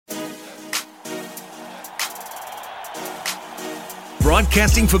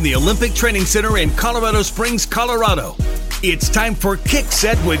Broadcasting from the Olympic Training Center in Colorado Springs, Colorado. It's time for Kick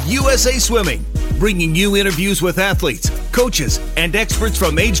Set with USA Swimming, bringing you interviews with athletes, coaches, and experts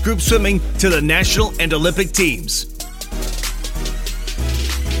from age group swimming to the national and Olympic teams.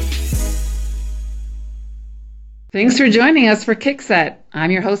 Thanks for joining us for Kick Set. I'm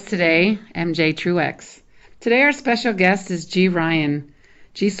your host today, MJ Truex. Today our special guest is G. Ryan.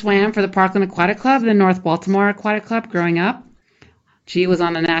 G swam for the Parkland Aquatic Club and the North Baltimore Aquatic Club growing up. G was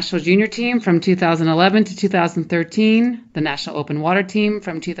on the national junior team from 2011 to 2013, the national open water team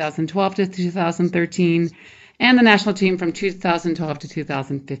from 2012 to 2013, and the national team from 2012 to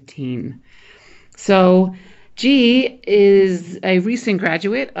 2015. So G is a recent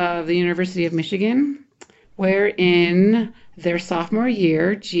graduate of the University of Michigan, where in their sophomore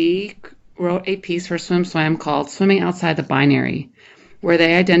year, G wrote a piece for SwimSwam called Swimming Outside the Binary, where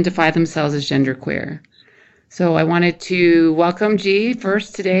they identify themselves as genderqueer. So I wanted to welcome G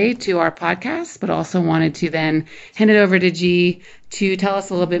first today to our podcast, but also wanted to then hand it over to G to tell us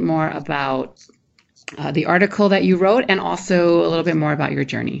a little bit more about the article that you wrote and also a little bit more about your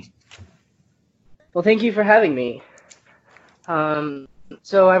journey. Well, thank you for having me.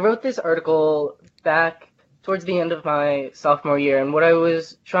 So I wrote this article back towards the end of my sophomore year, and what I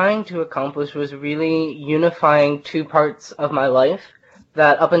was trying to accomplish was really unifying two parts of my life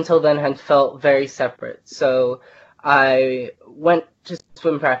that up until then had felt very separate. So I went to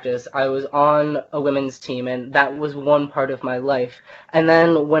swim practice, I was on a women's team, and that was one part of my life. And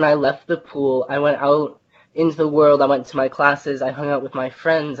then when I left the pool, I went out into the world, I went to my classes, I hung out with my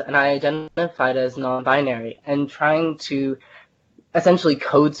friends, and I identified as non-binary. And trying to essentially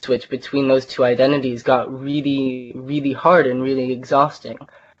code switch between those two identities got really, really hard and really exhausting.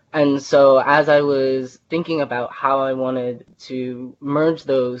 And so as I was thinking about how I wanted to merge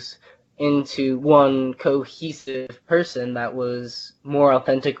those into one cohesive person that was more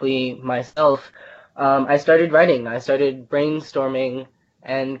authentically myself, I started writing. I started brainstorming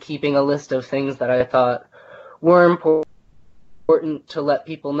and keeping a list of things that I thought were important to let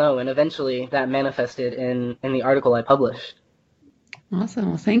people know. And eventually that manifested in the article I published. Awesome.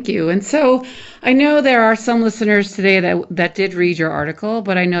 Well, thank you. And so I know there are some listeners today that did read your article,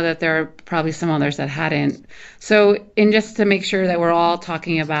 but I know that there are probably some others that hadn't. So just to make sure that we're all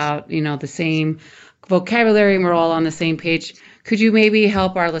talking about, the same vocabulary and we're all on the same page, could you maybe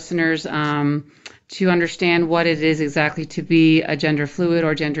help our listeners to understand what it is exactly to be a gender fluid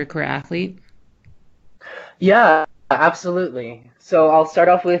or genderqueer athlete? Yeah, absolutely. So I'll start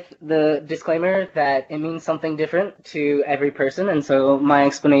off with the disclaimer that it means something different to every person, and so my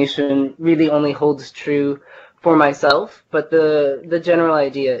explanation really only holds true for myself, but the general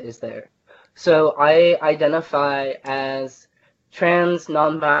idea is there. So I identify as trans,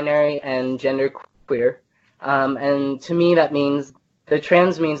 non-binary, and genderqueer, and to me that means, the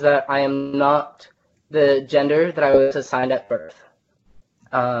trans means that I am not the gender that I was assigned at birth.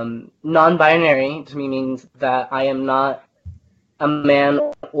 Non-binary to me means that I am not a man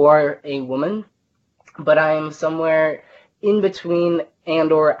or a woman, but I am somewhere in between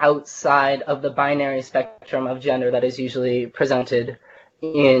and or outside of the binary spectrum of gender that is usually presented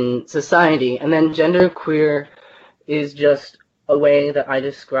in society. And then genderqueer is just a way that I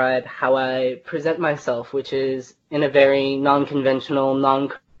describe how I present myself, which is in a very non-conventional,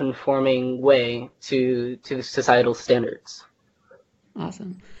 non-conforming way to societal standards.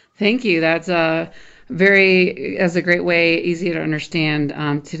 Awesome. Thank you. That's a great way, easy to understand,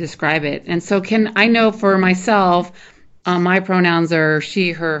 to describe it. And so I know for myself, my pronouns are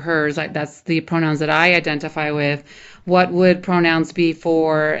she, her, hers. That's the pronouns that I identify with. What would pronouns be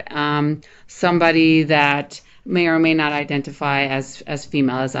for somebody that may or may not identify as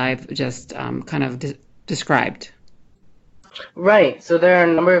female, as I've just kind of described? Right. So there are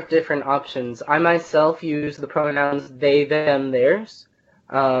a number of different options. I myself use the pronouns they, them, theirs.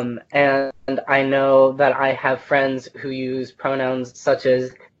 And I know that I have friends who use pronouns such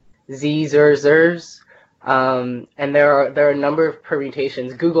as ze, zer, zers. And there are a number of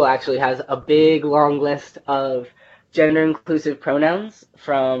permutations. Google actually has a big, long list of gender-inclusive pronouns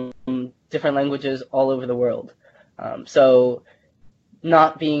from different languages all over the world. So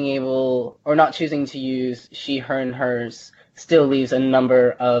not being able or not choosing to use she, her, and hers still leaves a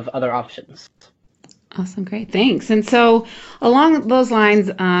number of other options. Awesome. Great. Thanks. And so along those lines,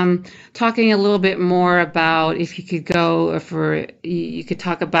 talking a little bit more about if you could you could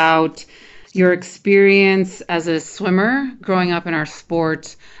talk about your experience as a swimmer growing up in our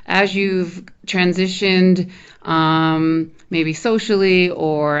sport as you've transitioned, maybe socially,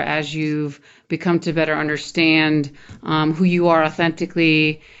 or as you've become to better understand who you are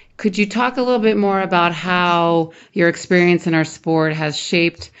authentically. Could you talk a little bit more about how your experience in our sport has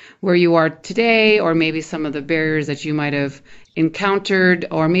shaped where you are today, or maybe some of the barriers that you might have encountered,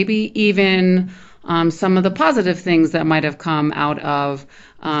 or maybe even some of the positive things that might have come out of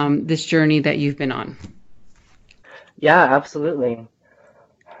this journey that you've been on? Yeah, absolutely.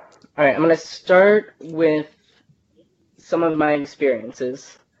 All right, I'm going to start with some of my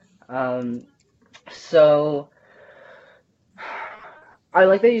experiences. So I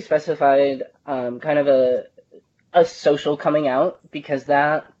like that you specified kind of a social coming out, because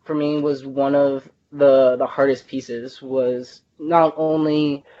that for me was one of the hardest pieces, was not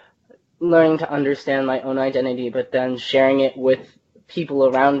only learning to understand my own identity, but then sharing it with people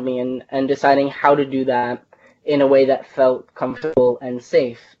around me, and deciding how to do that in a way that felt comfortable and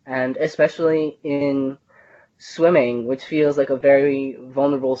safe. And especially in swimming, which feels like a very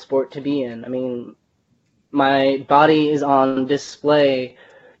vulnerable sport to be in. I mean, my body is on display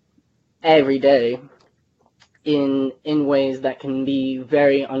every day in ways that can be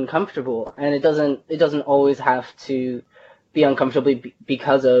very uncomfortable, and it doesn't always have to be uncomfortable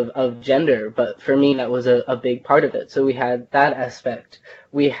because of gender, but for me that was a big part of it. So we had that aspect.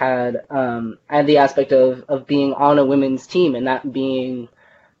 We had the aspect of being on a women's team, and that being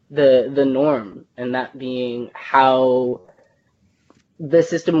the norm, and that being how the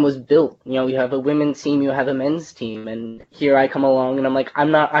system was built. You know, you have a women's team, you have a men's team, and here I come along and I'm like, I'm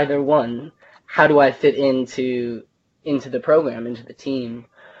not either one. How do I fit into the program, into the team?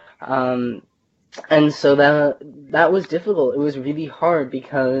 And so that was difficult. It was really hard,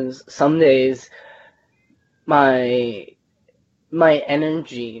 because some days my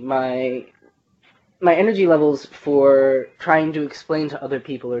energy levels for trying to explain to other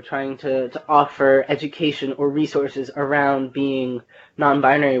people, or trying to offer education or resources around being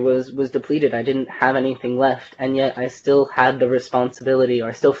non-binary was depleted. I didn't have anything left, and yet I still had the responsibility, or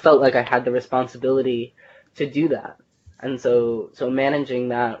I still felt like I had the responsibility to do that. And so managing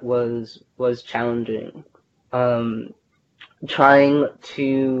that was challenging. Trying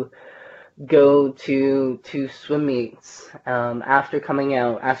to go to swim meets after coming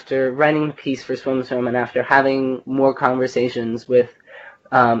out, after writing the piece for SwimSwim, and after having more conversations with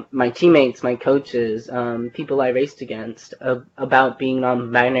my teammates, my coaches, people I raced against about being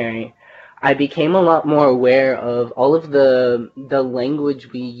non-binary, I became a lot more aware of all of the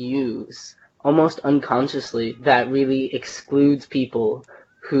language we use almost unconsciously that really excludes people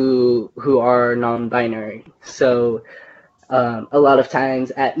who are non-binary. So a lot of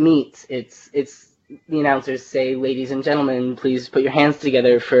times at meets, it's the announcers say, "Ladies and gentlemen, please put your hands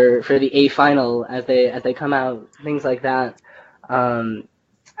together for the A final," as they come out, things like that.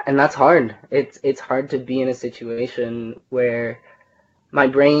 And that's hard. It's hard to be in a situation where my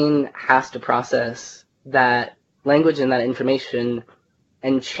brain has to process that language and that information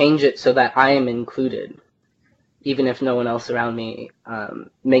and change it so that I am included, even if no one else around me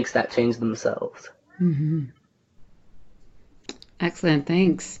makes that change themselves. Mm-hmm. Excellent,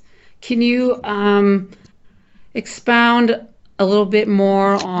 thanks. Can you expound a little bit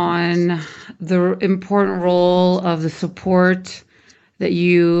more on the important role of the support that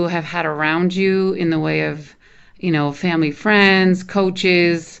you have had around you in the way of, family, friends,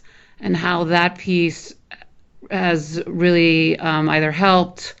 coaches, and how that piece has really either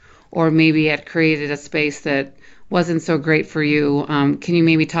helped or maybe had created a space that wasn't so great for you? Can you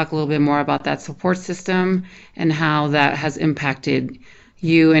maybe talk a little bit more about that support system and how that has impacted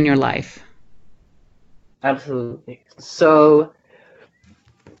you and your life? Absolutely. So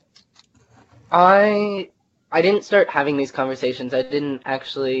I didn't start having these conversations. I didn't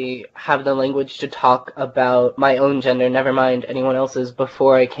actually have the language to talk about my own gender, never mind anyone else's,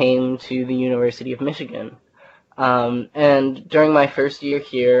 before I came to the University of Michigan. And during my first year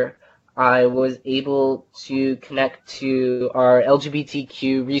here, I was able to connect to our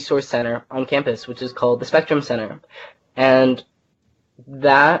LGBTQ resource center on campus, which is called the Spectrum Center. And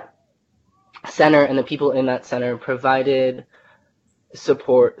that center and the people in that center provided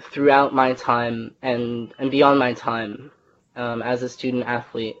support throughout my time and beyond my time as a student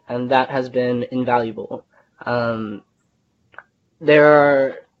athlete, and that has been invaluable. It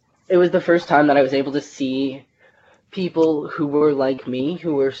was the first time that I was able to see people who were like me,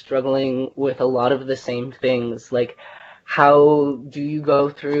 who were struggling with a lot of the same things. Like, how do you go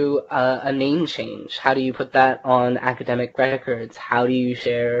through a name change? How do you put that on academic records? How do you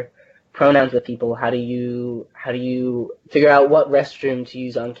share pronouns with people? How do you figure out what restroom to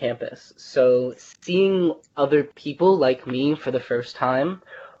use on campus? So seeing other people like me for the first time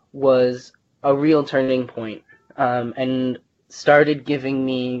was a real turning point, and started giving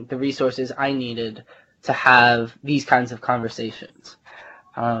me the resources I needed to have these kinds of conversations.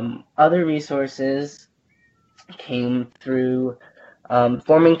 Other resources came through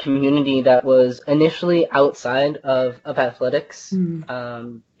forming community that was initially outside of athletics,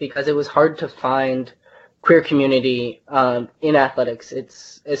 because it was hard to find queer community in athletics.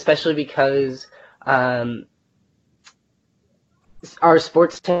 It's especially because our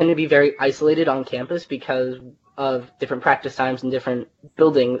sports tend to be very isolated on campus because of different practice times and different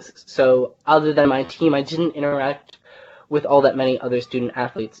buildings. So other than my team, I didn't interact with all that many other student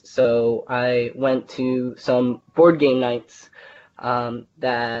athletes. So I went to some board game nights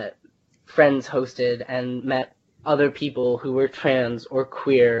that friends hosted and met other people who were trans or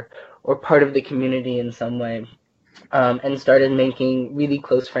queer or part of the community in some way, and started making really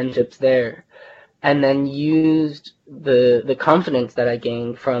close friendships there. And then used the confidence that I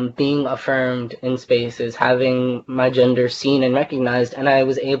gained from being affirmed in spaces, having my gender seen and recognized, and I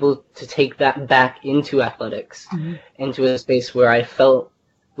was able to take that back into athletics, into a space where I felt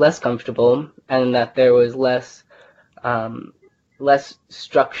less comfortable and that there was less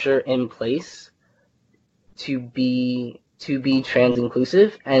structure in place to be trans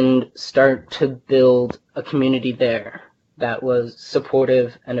inclusive, and start to build a community there that was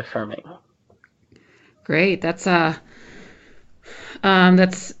supportive and affirming. Great. It's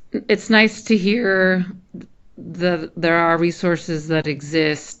nice to hear that there are resources that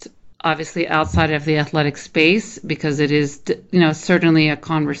exist, obviously outside of the athletic space, because it is, certainly a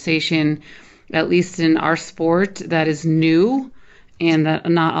conversation, at least in our sport, that is new and that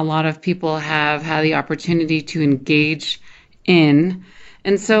not a lot of people have had the opportunity to engage in.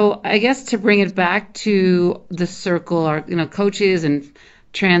 And so I guess to bring it back to the circle, our coaches and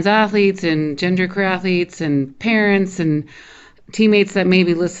trans athletes and genderqueer athletes and parents and teammates that may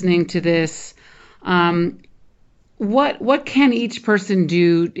be listening to this, what can each person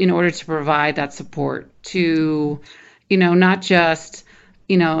do in order to provide that support to, not just,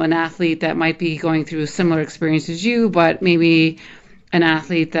 an athlete that might be going through a similar experience as you, but maybe an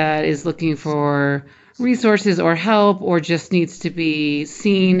athlete that is looking for resources or help, or just needs to be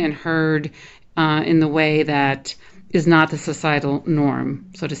seen and heard in the way that is not the societal norm,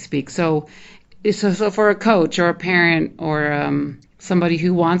 so to speak. So for a coach or a parent or somebody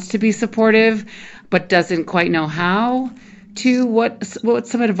who wants to be supportive but doesn't quite know how to, what's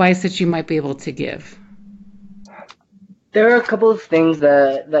some advice that you might be able to give? There are a couple of things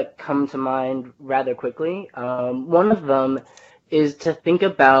that come to mind rather quickly. One of them is to think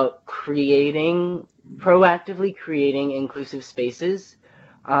about proactively creating inclusive spaces,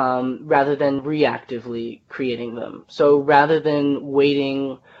 rather than reactively creating them. So rather than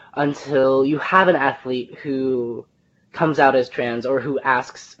waiting until you have an athlete who comes out as trans or who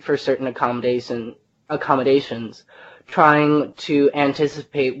asks for certain accommodations, trying to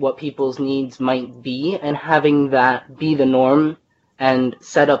anticipate what people's needs might be and having that be the norm and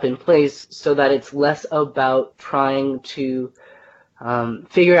set up in place, so that it's less about trying to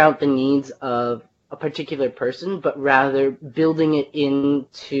figure out the needs of a particular person, but rather building it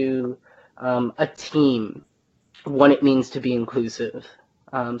into a team, what it means to be inclusive.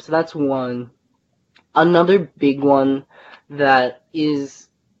 So that's one. Another big one that is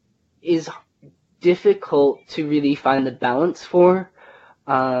difficult to really find the balance for,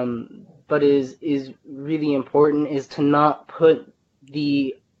 but is really important, is to not put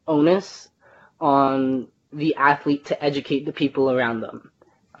the onus on the athlete to educate the people around them.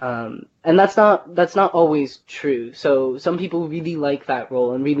 And that's not always true. So some people really like that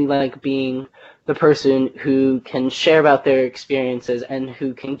role and really like being the person who can share about their experiences and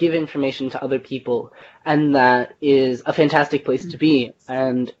who can give information to other people. And that is a fantastic place to be.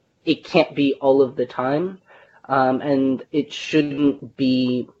 And it can't be all of the time. And it shouldn't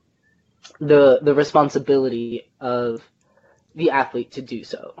be the responsibility of the athlete to do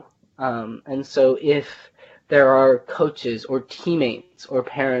so. And so if there are coaches or teammates or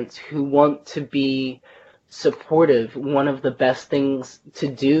parents who want to be supportive, one of the best things to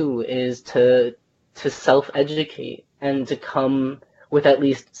do is to self-educate and to come with at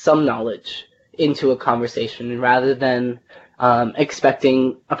least some knowledge into a conversation, rather than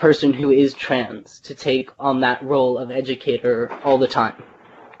expecting a person who is trans to take on that role of educator all the time.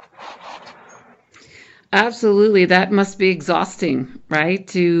 Absolutely. That must be exhausting, right?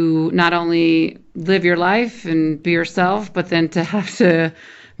 To not only live your life and be yourself, but then to have to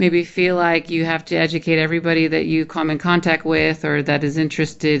maybe feel like you have to educate everybody that you come in contact with or that is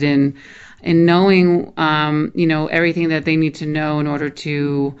interested in knowing, everything that they need to know in order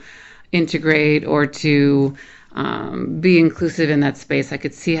to integrate or to be inclusive in that space. I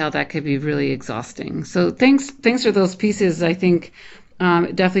could see how that could be really exhausting. So thanks for those pieces. I think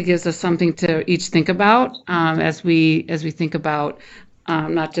it definitely gives us something to each think about as we think about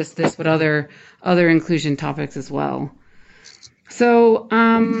not just this, but other inclusion topics as well. So,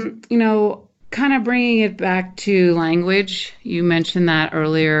 kind of bringing it back to language, you mentioned that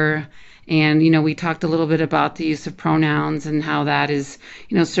earlier. And, we talked a little bit about the use of pronouns and how that is,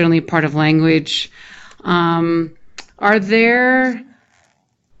 certainly part of language. Are there,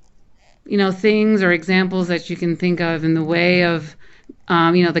 things or examples that you can think of in the way of,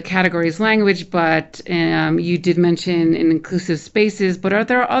 the categories language, but you did mention in inclusive spaces, but are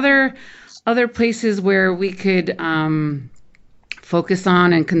there other places where we could focus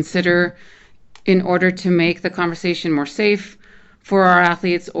on and consider in order to make the conversation more safe for our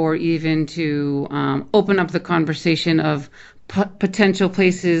athletes, or even to open up the conversation of potential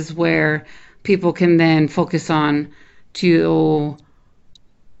places where people can then focus on to,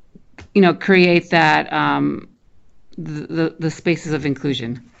 create that the spaces of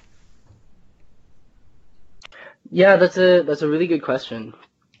inclusion? Yeah, that's a really good question.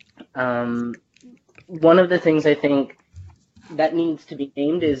 One of the things I think that needs to be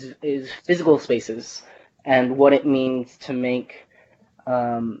named is physical spaces and what it means to make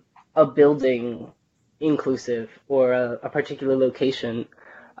a building inclusive, or a particular location.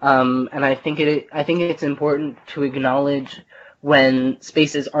 And I think it's important to acknowledge when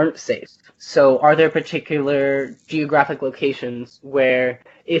spaces aren't safe. So are there particular geographic locations where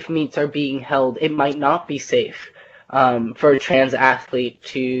if meets are being held, it might not be safe for a trans athlete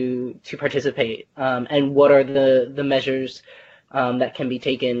to participate? And what are the measures that can be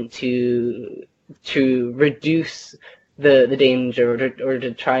taken to reduce the danger, or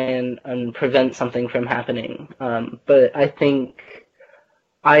to try and prevent something from happening? But I think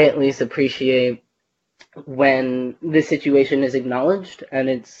I at least appreciate when the situation is acknowledged and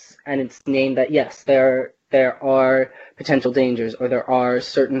it's named that yes, there are potential dangers, or there are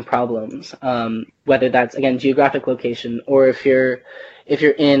certain problems, whether that's, again, geographic location, or if you're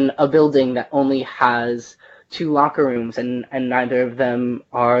in a building that only has 2 locker rooms and neither of them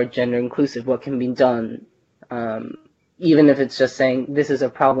are gender inclusive, what can be done? Even if it's just saying this is a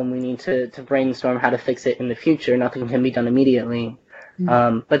problem, we need to brainstorm how to fix it in the future. Nothing can be done immediately,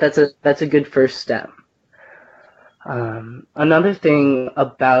 but that's a good first step. Another thing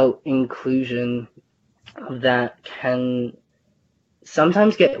about inclusion that can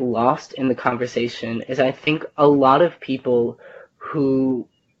sometimes get lost in the conversation is, I think a lot of people who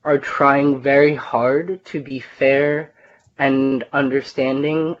are trying very hard to be fair and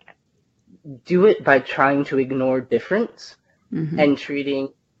understanding do it by trying to ignore difference, and treating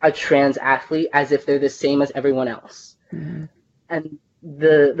a trans athlete as if they're the same as everyone else. And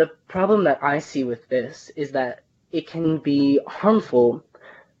the problem that I see with this is that it can be harmful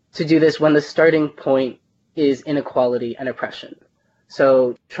to do this when the starting point is inequality and oppression.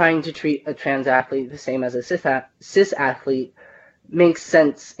 So trying to treat a trans athlete the same as a cis athlete makes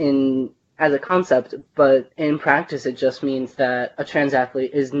sense as a concept, but in practice it just means that a trans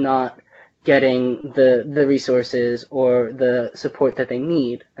athlete is not getting the resources or the support that they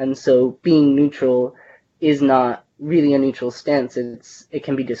need. And so being neutral is not really a neutral stance. It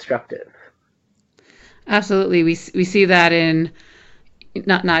can be destructive. Absolutely. We see that in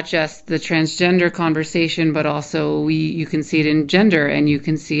not just the transgender conversation, but also you can see it in gender, and you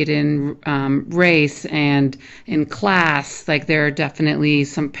can see it in race and in class. Like, there are definitely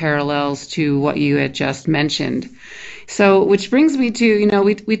some parallels to what you had just mentioned. So, which brings me to,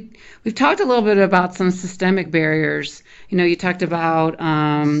 we've talked a little bit about some systemic barriers. You talked about,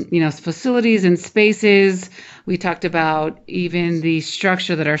 facilities and spaces. We talked about even the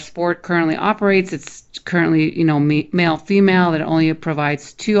structure that our sport currently operates. It's currently, male, female, that only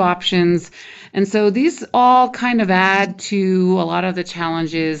provides 2 options. And so these all kind of add to a lot of the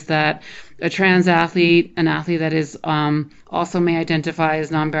challenges that a trans athlete, an athlete that is also may identify as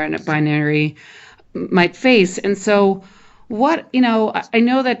non-binary, might face. And so I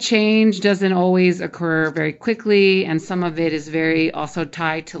know that change doesn't always occur very quickly, and some of it is very also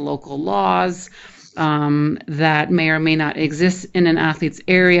tied to local laws that may or may not exist in an athlete's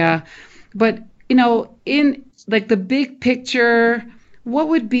area. But, in like the big picture, what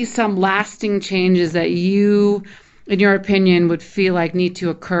would be some lasting changes that you, in your opinion, would feel like need to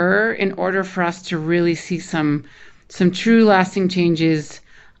occur in order for us to really see some true lasting changes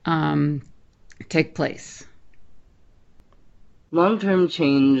take place? Long-term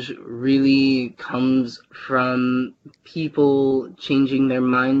change really comes from people changing their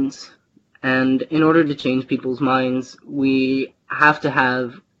minds. And in order to change people's minds, we have to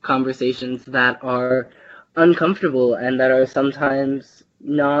have conversations that are uncomfortable and that are sometimes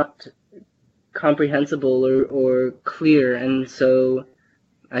not comprehensible or clear. And so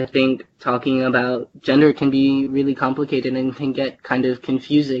I think talking about gender can be really complicated and can get kind of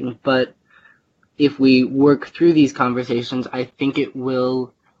confusing, but if we work through these conversations, I think it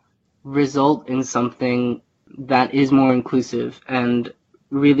will result in something that is more inclusive and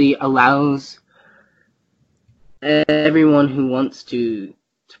really allows everyone who wants to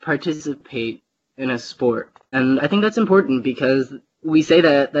participate in a sport. And I think that's important because we say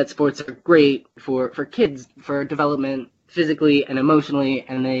that sports are great for kids, for development physically and emotionally,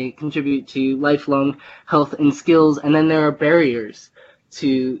 and they contribute to lifelong health and skills. And then there are barriers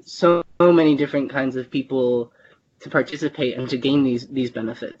to so many different kinds of people to participate and to gain these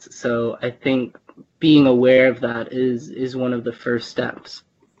benefits. So I think being aware of that is one of the first steps.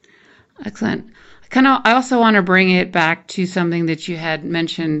 Excellent. I also want to bring it back to something that you had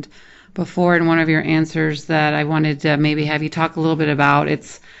mentioned before in one of your answers that I wanted to maybe have you talk a little bit about.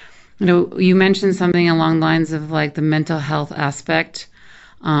 It's, you mentioned something along the lines of like the mental health aspect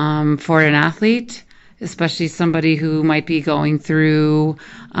for an athlete, especially somebody who might be going through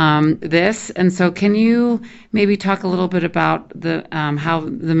this. And so can you maybe talk a little bit about the how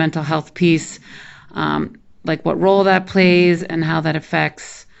the mental health piece, like what role that plays and how that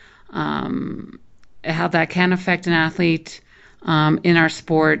affects, how that can affect an athlete in our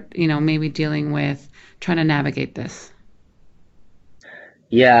sport, maybe dealing with trying to navigate this?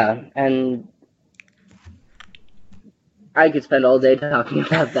 Yeah, and I could spend all day talking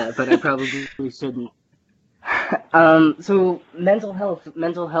about that, but I probably shouldn't. So mental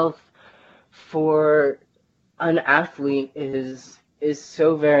health for an athlete is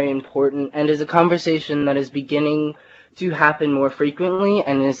so very important, and is a conversation that is beginning to happen more frequently,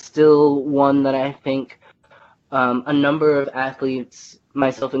 and is still one that I think a number of athletes,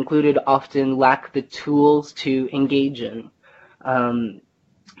 myself included, often lack the tools to engage in.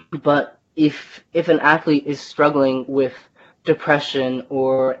 But if an athlete is struggling with depression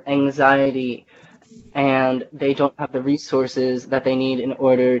or anxiety, and they don't have the resources that they need in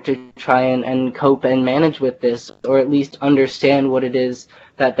order to try and cope and manage with this, or at least understand what it is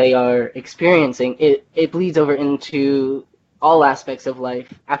that they are experiencing, it bleeds over into all aspects of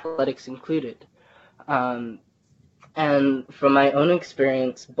life, athletics included. And from my own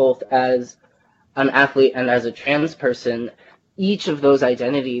experience, both as an athlete and as a trans person, each of those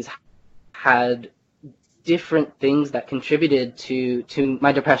identities had different things that contributed to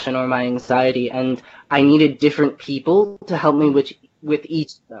my depression or my anxiety, and I needed different people to help me with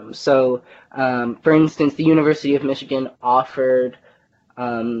each of them. So, for instance, the University of Michigan offered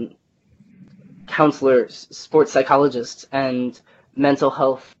counselors, sports psychologists, and mental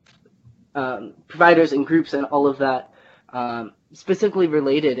health providers and groups and all of that, specifically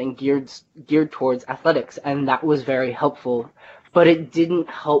related and geared towards athletics, and that was very helpful. But it didn't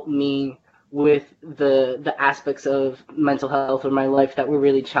help me with the aspects of mental health or my life that were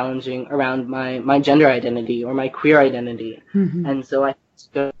really challenging around my gender identity or my queer identity. Mm-hmm. And so I had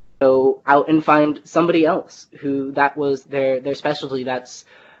to go out and find somebody else who that was their specialty. That's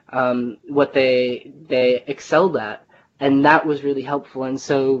what they excelled at, and that was really helpful. And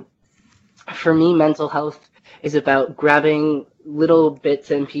so for me, mental health is about grabbing little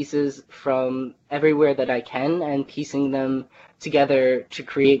bits and pieces from everywhere that I can and piecing them together to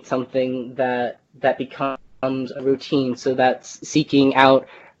create something that becomes a routine. So that's seeking out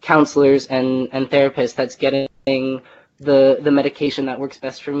counselors and therapists, that's getting the medication that works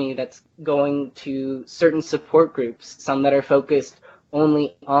best for me, that's going to certain support groups, some that are focused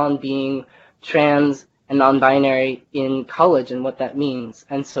only on being trans and non-binary in college and what that means.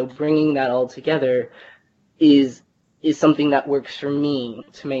 And so bringing that all together is something that works for me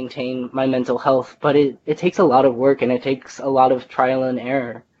to maintain my mental health, but it takes a lot of work and it takes a lot of trial and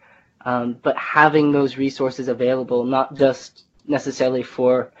error. But having those resources available, not just necessarily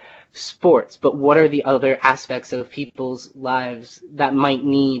for sports, but what are the other aspects of people's lives that might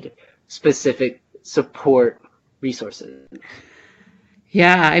need specific support resources?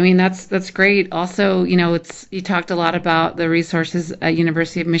 Yeah, I mean, that's great. Also, you talked a lot about the resources at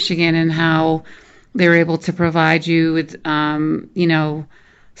University of Michigan and how they were able to provide you with,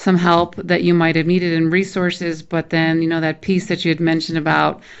 some help that you might have needed in resources, but then, that piece that you had mentioned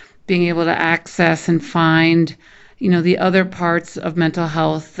about being able to access and find, the other parts of mental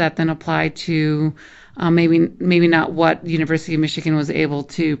health that then apply to maybe not what the University of Michigan was able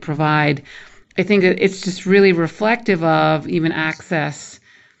to provide. I think that it's just really reflective of even access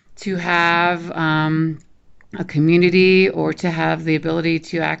to have a community or to have the ability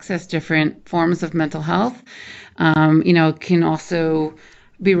to access different forms of mental health, can also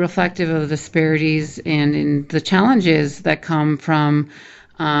be reflective of the disparities and in the challenges that come from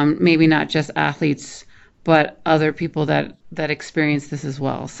maybe not just athletes, but other people that that experience this as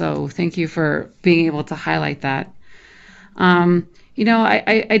well. So thank you for being able to highlight that. I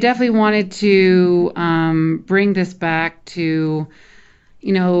definitely wanted to bring this back to,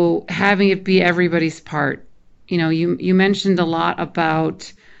 having it be everybody's part. You mentioned a lot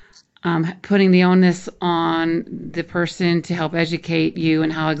about putting the onus on the person to help educate you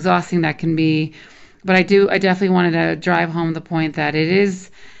and how exhausting that can be. But I definitely wanted to drive home the point that it is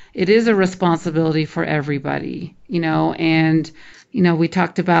a responsibility for everybody, and, we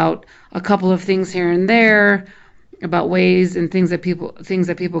talked about a couple of things here and there about ways and things that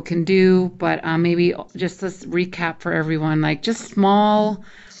people can do, but maybe just let's recap for everyone, like just small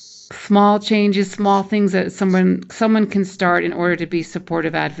changes, small things that someone can start in order to be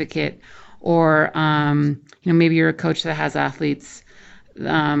supportive advocate, or maybe you're a coach that has athletes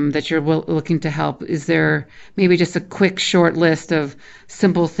that you're looking to help. Is there maybe just a quick short list of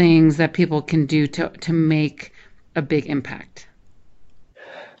simple things that people can do to make a big impact?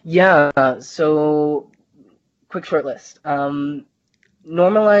 Yeah, so quick short list.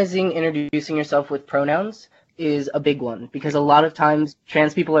 Normalizing introducing yourself with pronouns is a big one, because a lot of times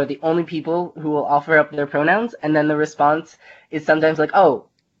trans people are the only people who will offer up their pronouns, and then the response is sometimes like, oh,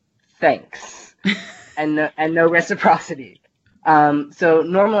 thanks, and no reciprocity. So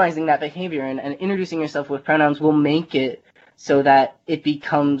normalizing that behavior and introducing yourself with pronouns will make it so that it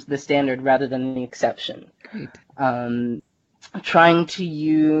becomes the standard rather than the exception. Great. Trying to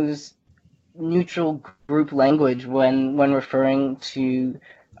use neutral group language when referring to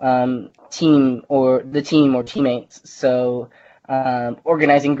team or teammates. So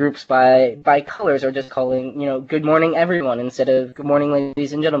organizing groups by colors, or just calling good morning everyone instead of good morning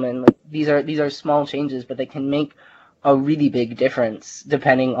ladies and gentlemen. Like, these are small changes, but they can make a really big difference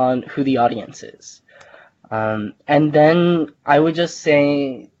depending on who the audience is. And then I would just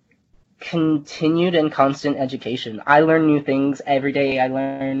say continued and constant education. I learn new things every day. I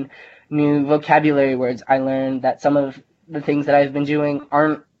learn new vocabulary words. I learned that some of the things that I've been doing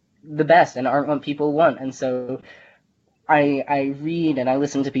aren't the best and aren't what people want. And so I read and I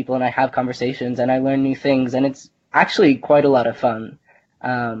listen to people and I have conversations and I learn new things, and it's actually quite a lot of fun.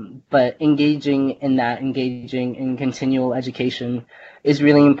 But engaging in continual education is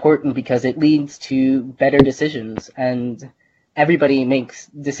really important, because it leads to better decisions, and everybody makes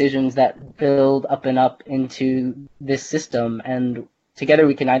decisions that build up and up into this system, and together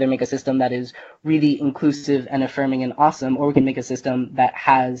we can either make a system that is really inclusive and affirming and awesome, or we can make a system that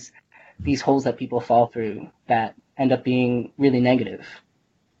has these holes that people fall through that end up being really negative.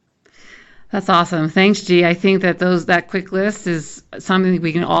 That's awesome. Thanks, G. I think that quick list is something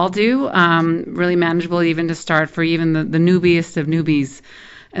we can all do, really manageable even to start for even the newbiest of newbies.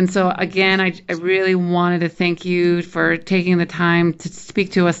 And so, again, I really wanted to thank you for taking the time to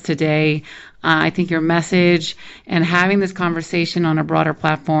speak to us today. I think your message and having this conversation on a broader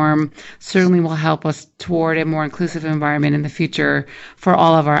platform certainly will help us toward a more inclusive environment in the future for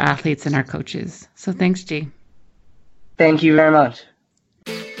all of our athletes and our coaches. So thanks, G. Thank you very much.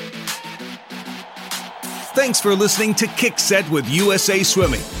 Thanks for listening to Kickset with USA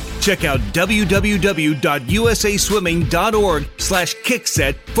Swimming. Check out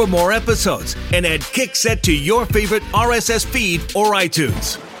www.usaswimming.org/Kickset for more episodes, and add Kickset to your favorite RSS feed or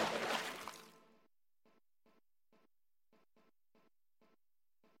iTunes.